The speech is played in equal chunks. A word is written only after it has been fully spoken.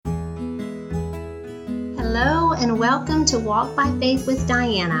Hello and welcome to Walk by Faith with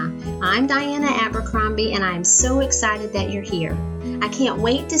Diana. I'm Diana Abercrombie and I'm so excited that you're here. I can't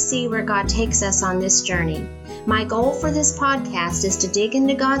wait to see where God takes us on this journey. My goal for this podcast is to dig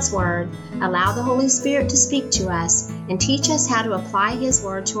into God's Word, allow the Holy Spirit to speak to us, and teach us how to apply His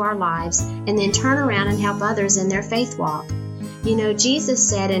Word to our lives, and then turn around and help others in their faith walk. You know, Jesus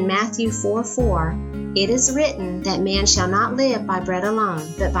said in Matthew 4:4, "It is written that man shall not live by bread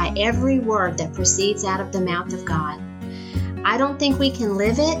alone, but by every word that proceeds out of the mouth of God." I don't think we can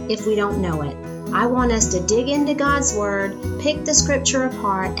live it if we don't know it. I want us to dig into God's Word, pick the Scripture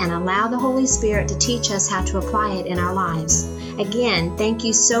apart, and allow the Holy Spirit to teach us how to apply it in our lives. Again, thank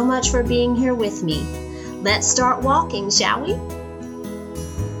you so much for being here with me. Let's start walking, shall we?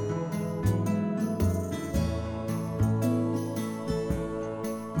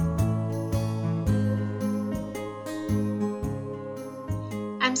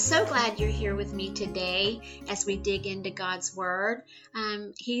 I'm so glad you're here with me today as we dig into God's Word.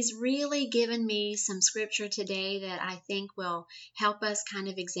 He's really given me some scripture today that I think will help us kind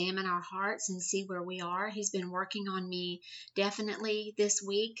of examine our hearts and see where we are. He's been working on me definitely this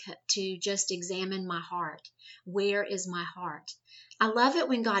week to just examine my heart. Where is my heart? I love it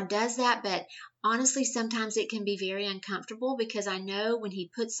when God does that, but honestly, sometimes it can be very uncomfortable because I know when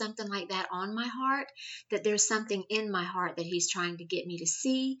He puts something like that on my heart, that there's something in my heart that He's trying to get me to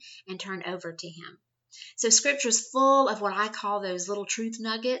see and turn over to Him. So Scripture's full of what I call those little truth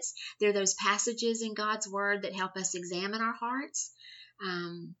nuggets. They're those passages in God's Word that help us examine our hearts.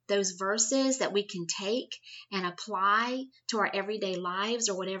 Those verses that we can take and apply to our everyday lives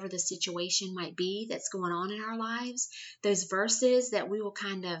or whatever the situation might be that's going on in our lives. Those verses that we will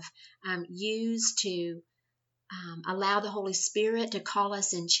kind of use to allow the Holy Spirit to call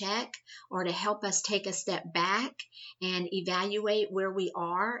us in check or to help us take a step back and evaluate where we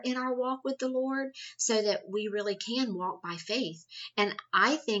are in our walk with the Lord so that we really can walk by faith. And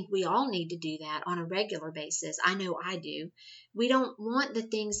I think we all need to do that on a regular basis. I know I do. We don't want the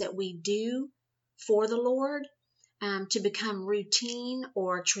things that we do for the Lord to become routine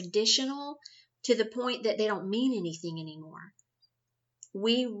or traditional to the point that they don't mean anything anymore.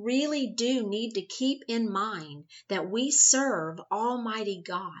 We really do need to keep in mind that we serve Almighty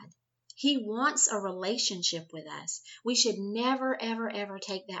God. He wants a relationship with us. We should never, ever, ever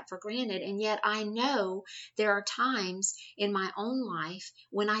take that for granted. And yet I know there are times in my own life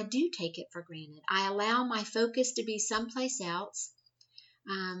when I do take it for granted. I allow my focus to be someplace else.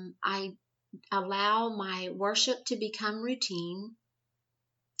 I allow my worship to become routine.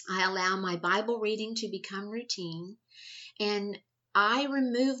 I allow my Bible reading to become routine. And I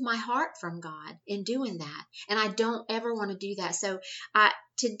remove my heart from God in doing that. And I don't ever want to do that. So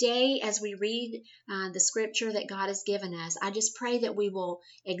today, as we read the scripture that God has given us, I just pray that we will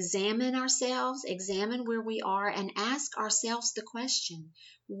examine ourselves, examine where we are, and ask ourselves the question,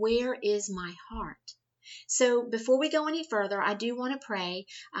 where is my heart? So before we go any further, I do want to pray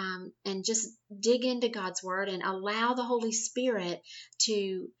and just dig into God's Word and allow the Holy Spirit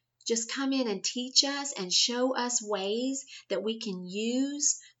to just come in and teach us and show us ways that we can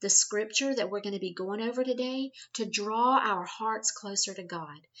use the scripture that we're going to be going over today to draw our hearts closer to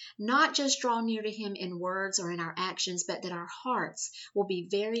God. Not just draw near to Him in words or in our actions, but that our hearts will be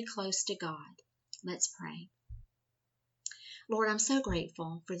very close to God. Let's pray. Lord, I'm so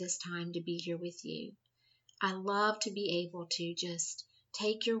grateful for this time to be here with you. I love to be able to just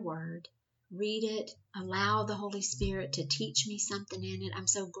take your word, read it, allow the Holy Spirit to teach me something in it. I'm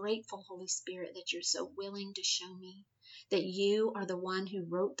so grateful, Holy Spirit, that you're so willing to show me, that you are the one who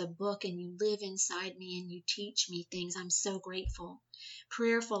wrote the book and you live inside me and you teach me things. I'm so grateful.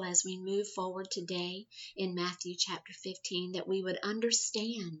 Prayerful as we move forward today in Matthew chapter 15, that we would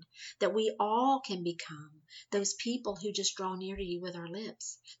understand that we all can become those people who just draw near to you with our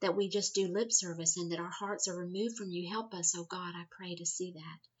lips, that we just do lip service and that our hearts are removed from you. Help us, oh God, I pray to see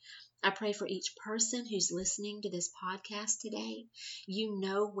that. I pray for each person who's listening to this podcast today. You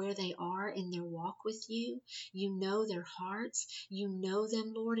know where they are in their walk with you. You know their hearts. You know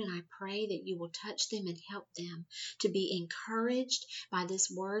them, Lord, and I pray that you will touch them and help them to be encouraged by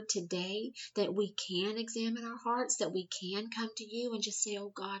this word today, that we can examine our hearts, that we can come to you and just say,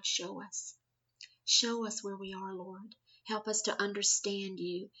 oh God, show us. Show us where we are, Lord. Help us to understand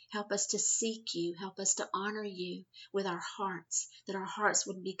you. Help us to seek you. Help us to honor you with our hearts, that our hearts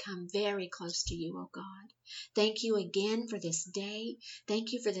would become very close to you, oh God. Thank you again for this day.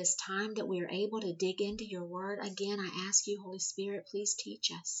 Thank you for this time that we are able to dig into your word. Again, I ask you, Holy Spirit, please teach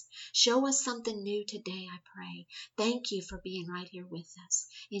us. Show us something new today, I pray. Thank you for being right here with us.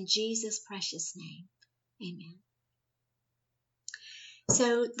 In Jesus' precious name, amen.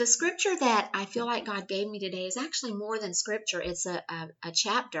 So the scripture that I feel like God gave me today is actually more than scripture. It's a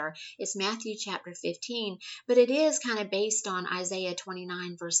chapter. It's Matthew chapter 15, but it is kind of based on Isaiah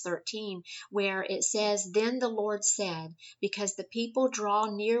 29 verse 13, where it says, "Then the Lord said, because the people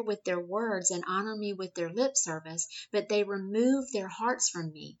draw near with their words and honor me with their lip service, but they remove their hearts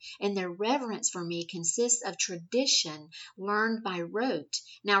from me, and their reverence for me consists of tradition learned by rote."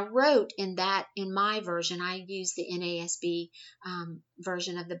 Now, rote in my version, I use the NASB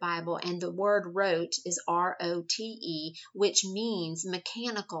version of the Bible, and the word rote is ROTE, which means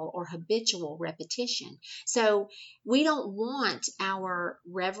mechanical or habitual repetition. So we don't want our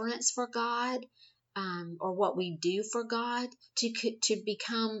reverence for God or what we do for God to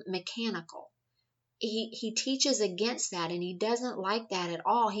become mechanical. He teaches against that, and he doesn't like that at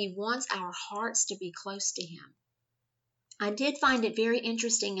all. He wants our hearts to be close to him. I did find it very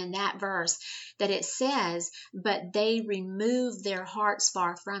interesting in that verse that it says, "But they remove their hearts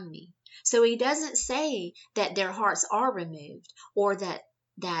far from me." So he doesn't say that their hearts are removed or that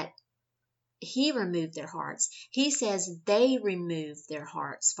he removed their hearts. He says they removed their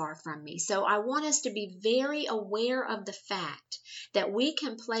hearts far from me. So I want us to be very aware of the fact that we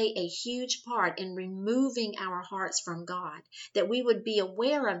can play a huge part in removing our hearts from God, that we would be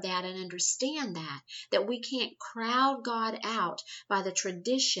aware of that and understand that we can't crowd God out by the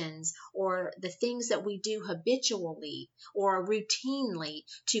traditions or the things that we do habitually or routinely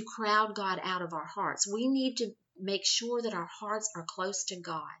to crowd God out of our hearts. We need to make sure that our hearts are close to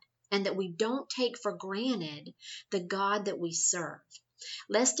God, and that we don't take for granted the God that we serve.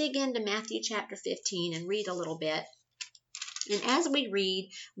 Let's dig into Matthew chapter 15 and read a little bit. And as we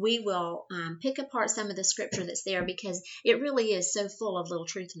read, we will pick apart some of the scripture that's there, because it really is so full of little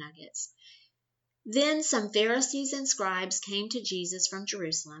truth nuggets. "Then some Pharisees and scribes came to Jesus from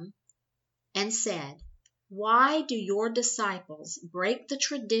Jerusalem and said, 'Why do your disciples break the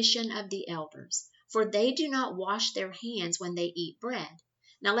tradition of the elders? For they do not wash their hands when they eat bread.'"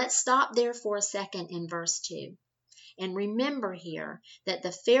 Now let's stop there for a second in verse 2. And remember here that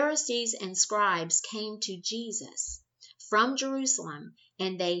the Pharisees and scribes came to Jesus from Jerusalem,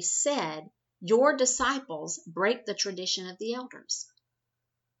 and they said, "Your disciples break the tradition of the elders."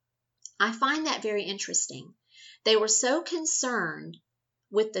 I find that very interesting. They were so concerned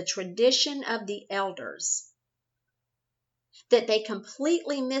with the tradition of the elders that they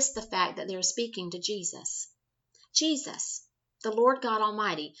completely missed the fact that they're speaking to Jesus. Jesus, the Lord God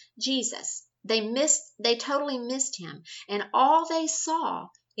Almighty, Jesus. They totally missed him. And all they saw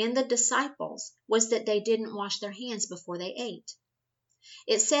in the disciples was that they didn't wash their hands before they ate.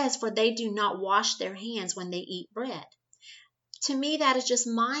 It says, "For they do not wash their hands when they eat bread." To me, that is just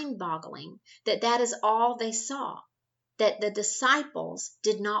mind-boggling that is all they saw, that the disciples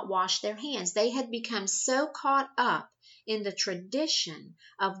did not wash their hands. They had become so caught up in the tradition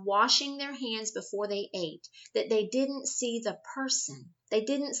of washing their hands before they ate that they didn't see the person. They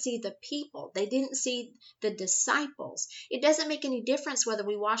didn't see the people. They didn't see the disciples. It doesn't make any difference whether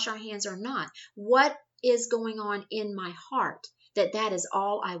we wash our hands or not. What is going on in my heart? That is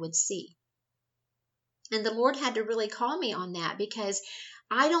all I would see. And the Lord had to really call me on that, because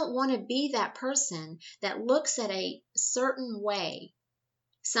I don't want to be that person that looks at a certain way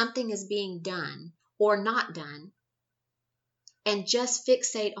something is being done or not done and just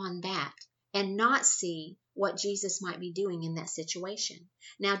fixate on that and not see what Jesus might be doing in that situation.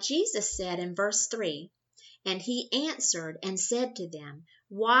 Now, Jesus said in verse 3, "And he answered and said to them,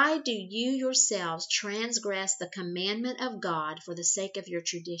 'Why do you yourselves transgress the commandment of God for the sake of your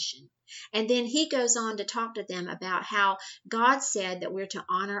tradition?'" And then he goes on to talk to them about how God said that we're to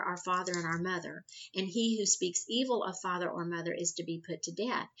honor our father and our mother, and he who speaks evil of father or mother is to be put to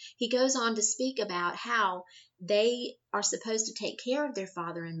death. He goes on to speak about how they are supposed to take care of their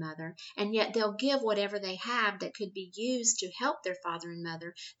father and mother, and yet they'll give whatever they have that could be used to help their father and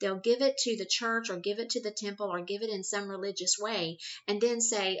mother. They'll give it to the church or give it to the temple or give it in some religious way, and then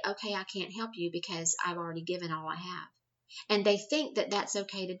say, "Okay, I can't help you because I've already given all I have." And they think that that's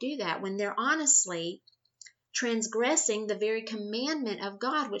okay to do that when they're honestly transgressing the very commandment of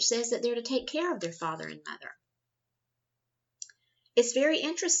God, which says that they're to take care of their father and mother. It's very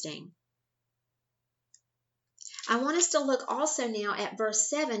interesting. I want us to look also now at verse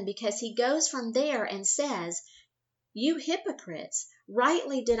 7, because he goes from there and says, "You hypocrites,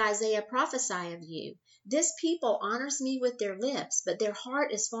 rightly did Isaiah prophesy of you. This people honors me with their lips, but their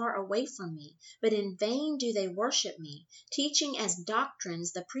heart is far away from me. But in vain do they worship me, teaching as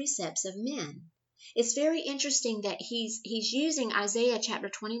doctrines the precepts of men." It's very interesting that he's using Isaiah chapter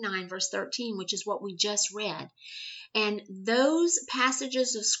 29, verse 13, which is what we just read. And those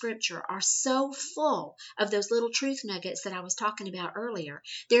passages of scripture are so full of those little truth nuggets that I was talking about earlier.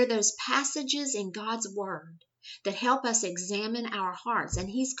 They're those passages in God's word that help us examine our hearts. And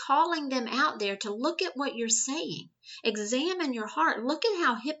he's calling them out there to look at what you're saying. Examine your heart. Look at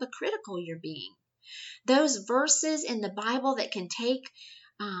how hypocritical you're being. Those verses in the Bible that can take,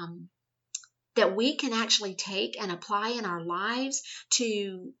 that we can actually take and apply in our lives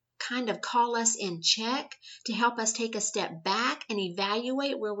to kind of call us in check, to help us take a step back and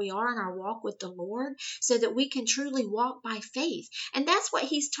evaluate where we are in our walk with the Lord so that we can truly walk by faith. And that's what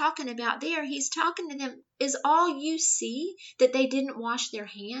he's talking about there. He's talking to them, is all you see that they didn't wash their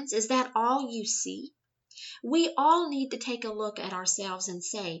hands? Is that all you see? We all need to take a look at ourselves and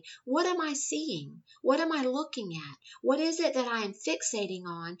say, what am I seeing? What am I looking at? What is it that I am fixating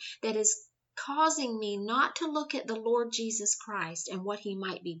on that is causing me not to look at the Lord Jesus Christ and what he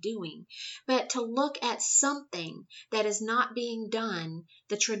might be doing, but to look at something that is not being done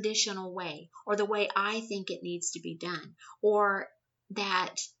the traditional way, or the way I think it needs to be done, or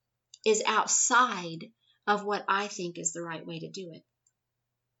that is outside of what I think is the right way to do it?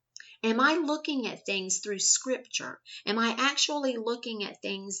 Am I looking at things through scripture? Am I actually looking at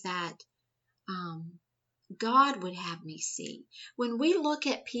things that God would have me see? When we look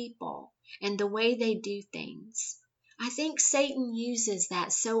at people and the way they do things, I think Satan uses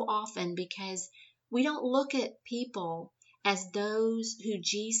that so often because we don't look at people as those who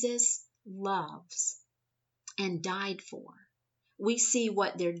Jesus loves and died for. We see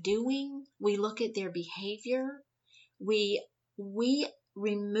what they're doing. We look at their behavior. We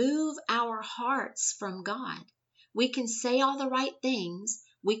remove our hearts from God. We can say all the right things.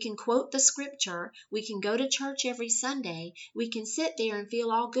 We can quote the scripture. We can go to church every Sunday. We can sit there and feel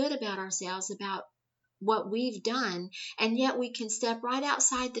all good about ourselves, about what we've done. And yet we can step right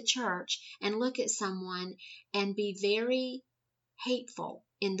outside the church and look at someone and be very hateful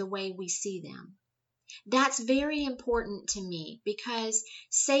in the way we see them. That's very important to me because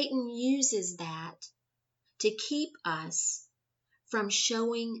Satan uses that to keep us from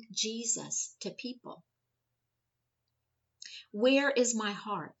showing Jesus to people. Where is my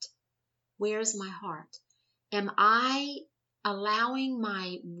heart? Where is my heart? Am I allowing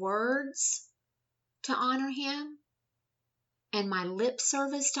my words to honor him and my lip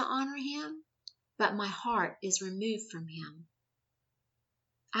service to honor him, but my heart is removed from him?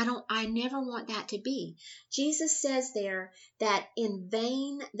 I never want that to be. Jesus says there that in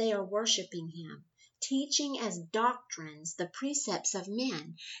vain they are worshiping him, teaching as doctrines the precepts of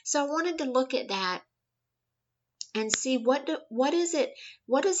men. So I wanted to look at that and see what is it?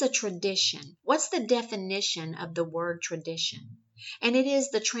 What is a tradition? What's the definition of the word tradition? And it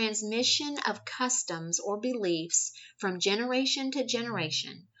is the transmission of customs or beliefs from generation to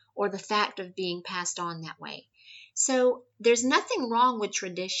generation, or the fact of being passed on that way. So there's nothing wrong with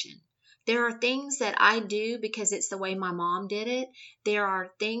tradition. There are things that I do because it's the way my mom did it. There are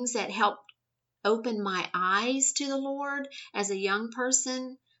things that helped open my eyes to the Lord as a young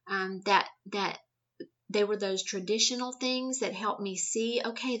person, that they were those traditional things that helped me see,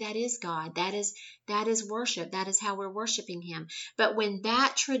 okay, that is God. That is worship. That is how we're worshiping him. But when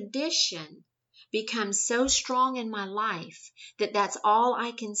that tradition becomes so strong in my life that that's all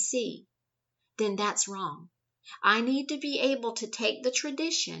I can see, then that's wrong. I need to be able to take the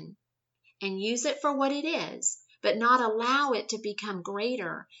tradition and use it for what it is, but not allow it to become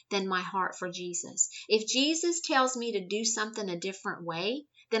greater than my heart for Jesus. If Jesus tells me to do something a different way,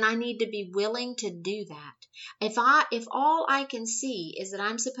 then I need to be willing to do that. If all I can see is that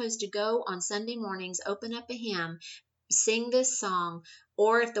I'm supposed to go on Sunday mornings, open up a hymn, sing this song,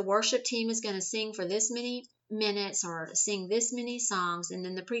 or if the worship team is going to sing for this many minutes or sing this many songs, and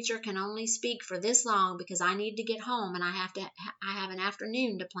then the preacher can only speak for this long because I need to get home and I have an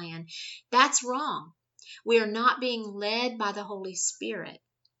afternoon to plan, that's wrong. We are not being led by the Holy Spirit.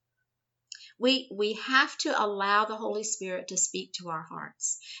 We have to allow the Holy Spirit to speak to our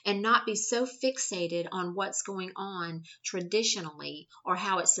hearts and not be so fixated on what's going on traditionally or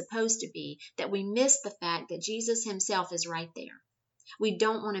how it's supposed to be that we miss the fact that Jesus himself is right there. We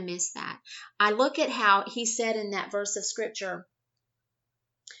don't want to miss that. I look at how he said in that verse of scripture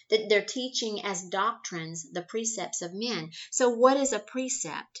that they're teaching as doctrines the precepts of men. So what is a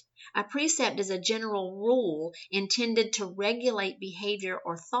precept? A precept is a general rule intended to regulate behavior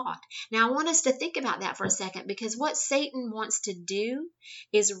or thought. Now, I want us to think about that for a second, because what Satan wants to do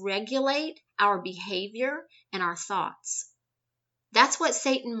is regulate our behavior and our thoughts. That's what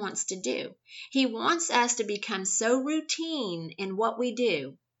Satan wants to do. He wants us to become so routine in what we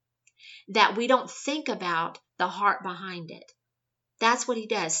do that we don't think about the heart behind it. That's what he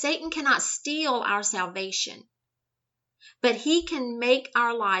does. Satan cannot steal our salvation, but he can make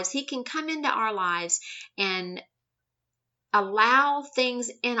our lives, he can come into our lives and allow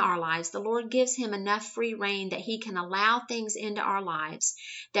things in our lives. The Lord gives him enough free rein that he can allow things into our lives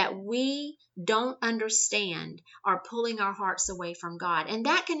that we don't understand are pulling our hearts away from God. And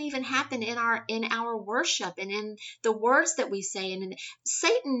that can even happen in our worship and in the words that we say. And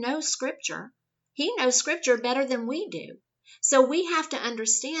Satan knows Scripture. He knows Scripture better than we do. So we have to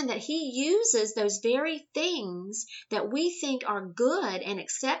understand that he uses those very things that we think are good and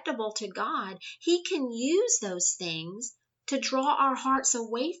acceptable to God. He can use those things to draw our hearts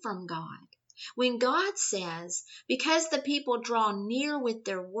away from God. When God says, because the people draw near with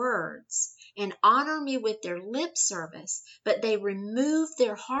their words and honor me with their lip service, but they remove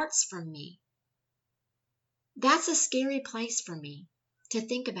their hearts from me, that's a scary place for me to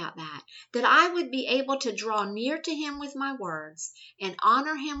think about that I would be able to draw near to him with my words and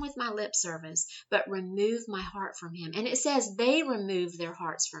honor him with my lip service, but remove my heart from him. And it says they remove their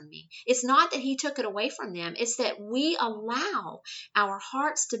hearts from me. It's not that he took it away from them. It's that we allow our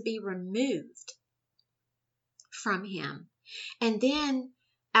hearts to be removed from him. And then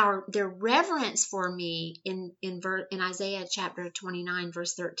their reverence for me in Isaiah chapter 29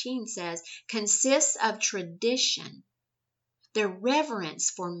 verse 13 says consists of tradition. Their reverence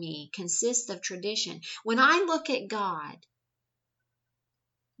for me consists of tradition. When I look at God,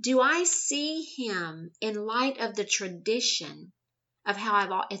 do I see him in light of the tradition of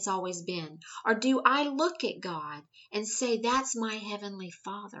how it's always been? Or do I look at God and say, that's my heavenly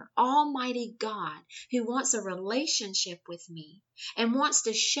Father, Almighty God, who wants a relationship with me and wants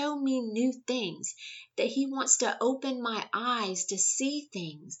to show me new things, that he wants to open my eyes to see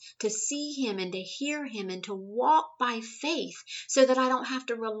things, to see him and to hear him and to walk by faith so that I don't have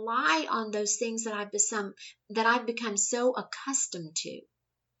to rely on those things that I've become so accustomed to.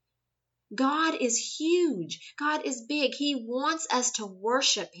 God is huge. God is big. He wants us to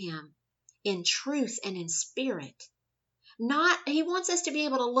worship him in truth and in spirit. He wants us to be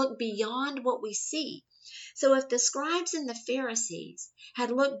able to look beyond what we see. So if the scribes and the Pharisees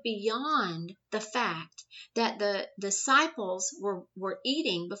had looked beyond the fact that the disciples were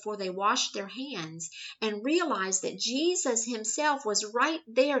eating before they washed their hands and realized that Jesus himself was right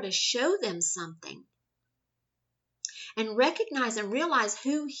there to show them something, and recognize and realize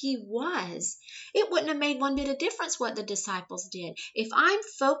who he was, it wouldn't have made one bit of difference what the disciples did. If I'm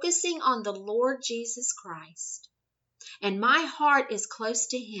focusing on the Lord Jesus Christ and my heart is close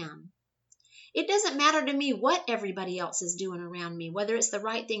to him, it doesn't matter to me what everybody else is doing around me, whether it's the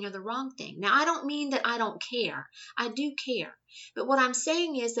right thing or the wrong thing. Now, I don't mean that I don't care. I do care. But what I'm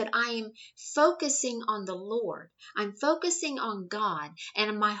saying is that I am focusing on the Lord. I'm focusing on God,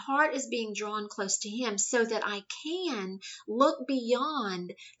 and my heart is being drawn close to him so that I can look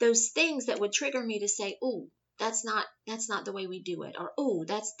beyond those things that would trigger me to say, ooh, that's not the way we do it. Or, ooh,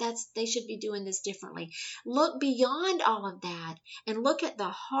 they should be doing this differently. Look beyond all of that and look at the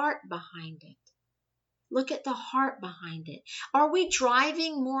heart behind it. Look at the heart behind it. Are we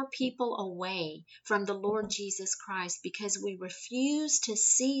driving more people away from the Lord Jesus Christ because we refuse to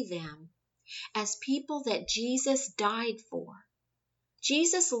see them as people that Jesus died for?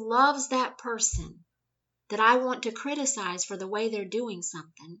 Jesus loves that person that I want to criticize for the way they're doing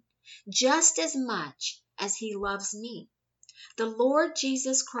something just as much as he loves me. The Lord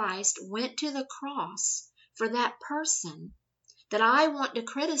Jesus Christ went to the cross for that person that I want to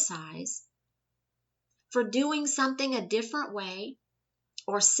criticize for doing something a different way,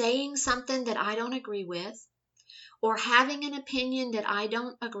 or saying something that I don't agree with, or having an opinion that I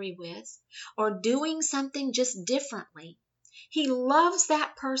don't agree with, or doing something just differently. He loves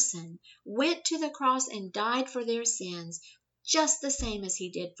that person, went to the cross and died for their sins just the same as he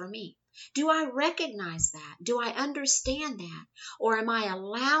did for me. Do I recognize that? Do I understand that? Or am I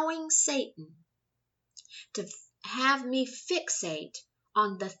allowing Satan to have me fixate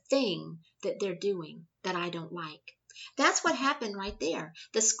on the thing that they're doing that I don't like? That's what happened right there.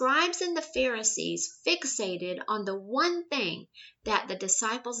 The scribes and the Pharisees fixated on the one thing that the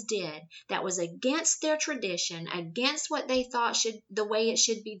disciples did that was against their tradition, against what they thought the way it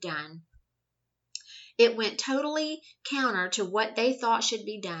should be done. It went totally counter to what they thought should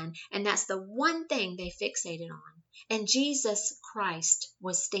be done, and that's the one thing they fixated on. And Jesus Christ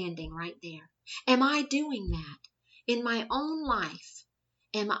was standing right there. Am I doing that in my own life?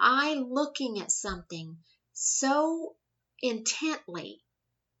 Am I looking at something so intently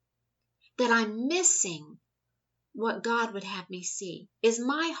that I'm missing what God would have me see? Is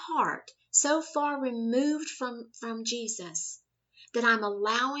my heart so far removed from Jesus that I'm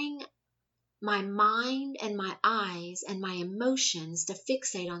allowing my mind and my eyes and my emotions to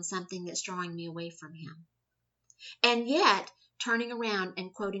fixate on something that's drawing me away from Him. And yet, turning around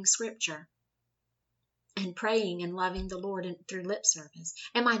and quoting scripture and praying and loving the Lord through lip service.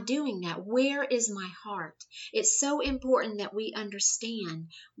 Am I doing that? Where is my heart? It's so important that we understand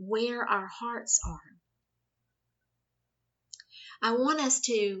where our hearts are. I want us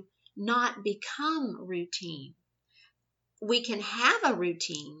to not become routine. We can have a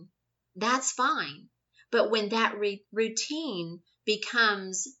routine, that's fine. But when that routine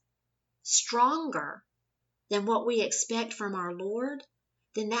becomes stronger than what we expect from our Lord,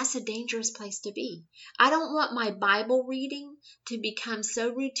 then that's a dangerous place to be. I don't want my Bible reading to become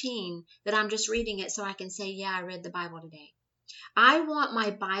so routine that I'm just reading it so I can say, yeah, I read the Bible today. I want my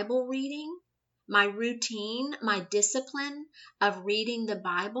Bible reading, my routine, my discipline of reading the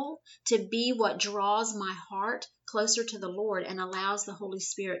Bible to be what draws my heart closer to the Lord and allows the Holy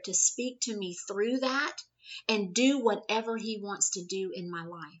Spirit to speak to me through that and do whatever He wants to do in my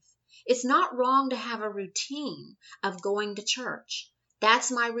life. It's not wrong to have a routine of going to church.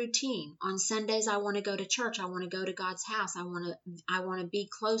 That's my routine. On Sundays, I want to go to church. I want to go to God's house. I want to be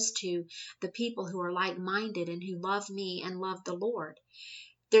close to the people who are like-minded and who love me and love the Lord.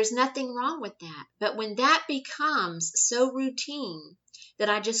 There's nothing wrong with that. But when that becomes so routine that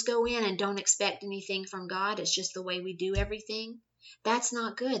I just go in and don't expect anything from God, it's just the way we do everything, that's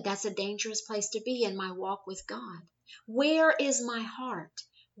not good. That's a dangerous place to be in my walk with God. Where is my heart?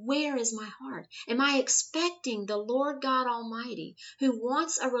 Where is my heart? Am I expecting the Lord God Almighty, who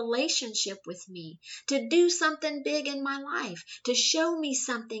wants a relationship with me, to do something big in my life, to show me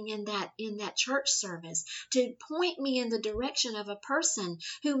something in that church service, to point me in the direction of a person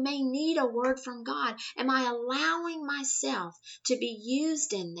who may need a word from God? Am I allowing myself to be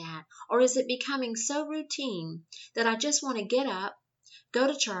used in that? Or is it becoming so routine that I just want to get up, go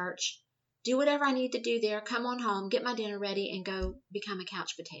to church, do whatever I need to do there, come on home, get my dinner ready, and go become a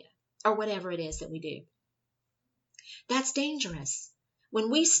couch potato or whatever it is that we do? That's dangerous. When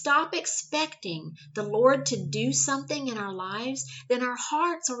we stop expecting the Lord to do something in our lives, then our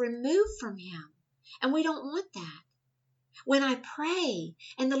hearts are removed from Him, and we don't want that. When I pray,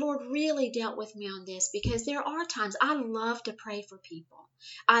 and the Lord really dealt with me on this, because there are times I love to pray for people.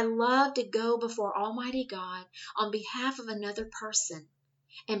 I love to go before Almighty God on behalf of another person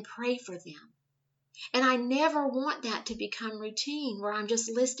and pray for them. And I never want that to become routine where I'm just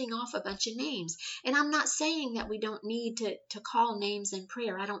listing off a bunch of names. And I'm not saying that we don't need to call names in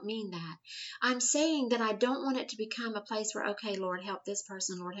prayer. I don't mean that. I'm saying that I don't want it to become a place where, okay, Lord, help this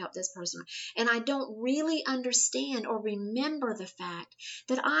person, Lord, help this person. And I don't really understand or remember the fact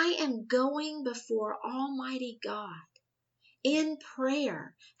that I am going before Almighty God in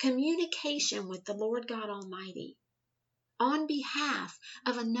prayer, communication with the Lord God Almighty, on behalf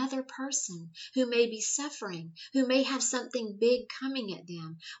of another person who may be suffering, who may have something big coming at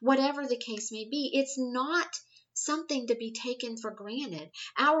them, whatever the case may be. It's not something to be taken for granted.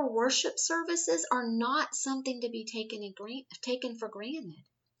 Our worship services are not something to be taken for granted.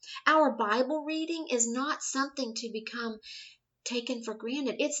 Our Bible reading is not something to become taken for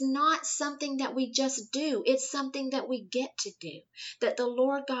granted. It's not something that we just do. It's something that we get to do, that the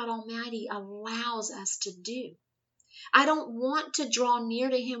Lord God Almighty allows us to do. I don't want to draw near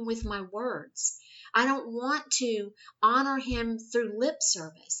to Him with my words. I don't want to honor Him through lip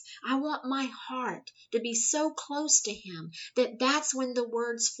service. I want my heart to be so close to Him that that's when the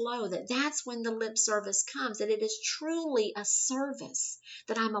words flow, that's when the lip service comes, that it is truly a service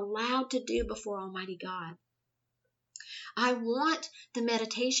that I'm allowed to do before Almighty God. I want the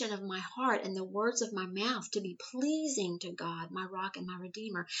meditation of my heart and the words of my mouth to be pleasing to God, my rock and my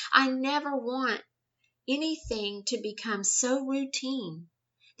redeemer. I never want anything to become so routine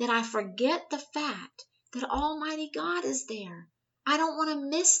that I forget the fact that Almighty God is there. I don't want to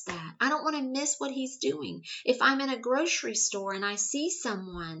miss that. I don't want to miss what He's doing. If I'm in a grocery store and I see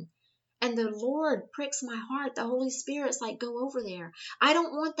someone and the Lord pricks my heart, the Holy Spirit's like, go over there. I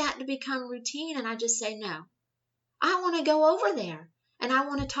don't want that to become routine and I just say no. I want to go over there and I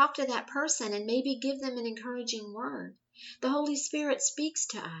want to talk to that person and maybe give them an encouraging word. The Holy Spirit speaks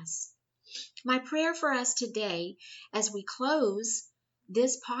to us. My prayer for us today, as we close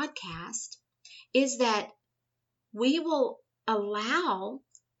this podcast, is that we will allow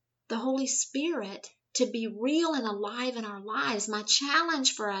the Holy Spirit to be real and alive in our lives. My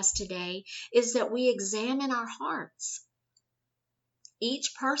challenge for us today is that we examine our hearts.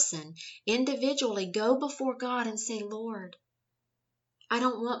 Each person individually go before God and say, Lord, I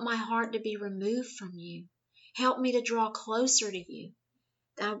don't want my heart to be removed from you. Help me to draw closer to you.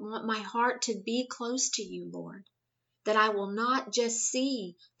 I want my heart to be close to you, Lord. That I will not just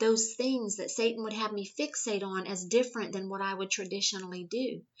see those things that Satan would have me fixate on as different than what I would traditionally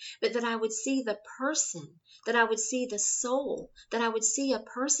do, but that I would see the person, that I would see the soul, that I would see a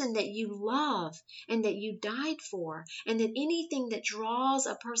person that you love and that you died for, and that anything that draws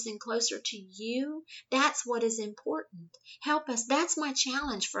a person closer to you, that's what is important. Help us. That's my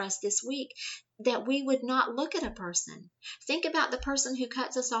challenge for us this week, that we would not look at a person. Think about the person who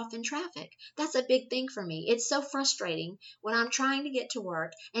cuts us off in traffic. That's a big thing for me. It's so frustrating when I'm trying to get to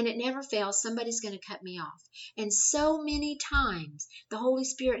work and it never fails, somebody's going to cut me off. And so many times the Holy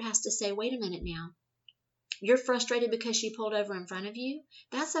Spirit has to say, wait a minute now. You're frustrated because she pulled over in front of you?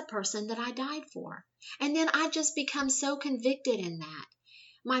 That's a person that I died for. And then I just become so convicted in that.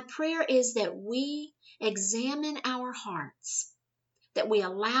 My prayer is that we examine our hearts, that we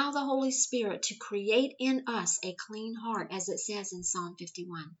allow the Holy Spirit to create in us a clean heart, as it says in Psalm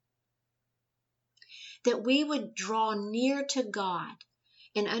 51. That we would draw near to God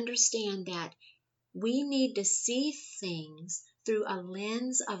and understand that we need to see things through a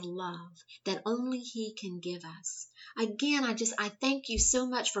lens of love that only He can give us. Again, I thank you so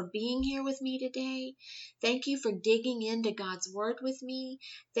much for being here with me today. Thank you for digging into God's Word with me.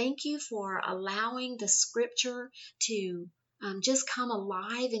 Thank you for allowing the Scripture to just come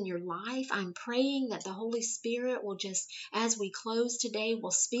alive in your life. I'm praying that the Holy Spirit will just, as we close today, will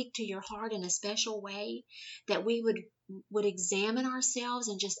speak to your heart in a special way, that we would examine ourselves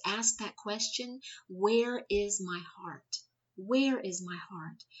and just ask that question, where is my heart? Where is my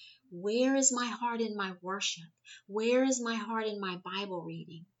heart? Where is my heart in my worship? Where is my heart in my Bible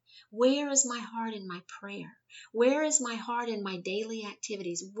reading? Where is my heart in my prayer? Where is my heart in my daily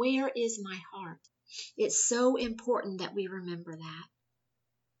activities? Where is my heart? It's so important that we remember that.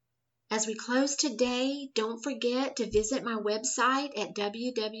 As we close today, don't forget to visit my website at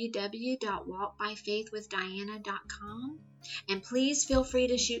www.walkbyfaithwithdiana.com. And please feel free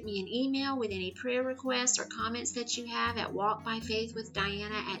to shoot me an email with any prayer requests or comments that you have at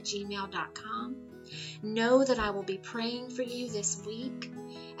walkbyfaithwithdiana@gmail.com. Know that I will be praying for you this week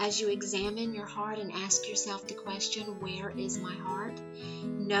as you examine your heart and ask yourself the question, where is my heart?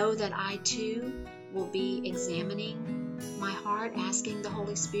 Know that I too will be examining my heart, asking the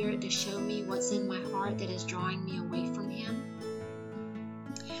Holy Spirit to show me what's in my heart that is drawing me away from Him.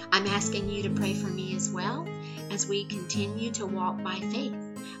 I'm asking you to pray for me as well as we continue to walk by faith.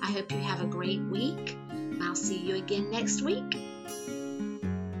 I hope you have a great week. I'll see you again next week.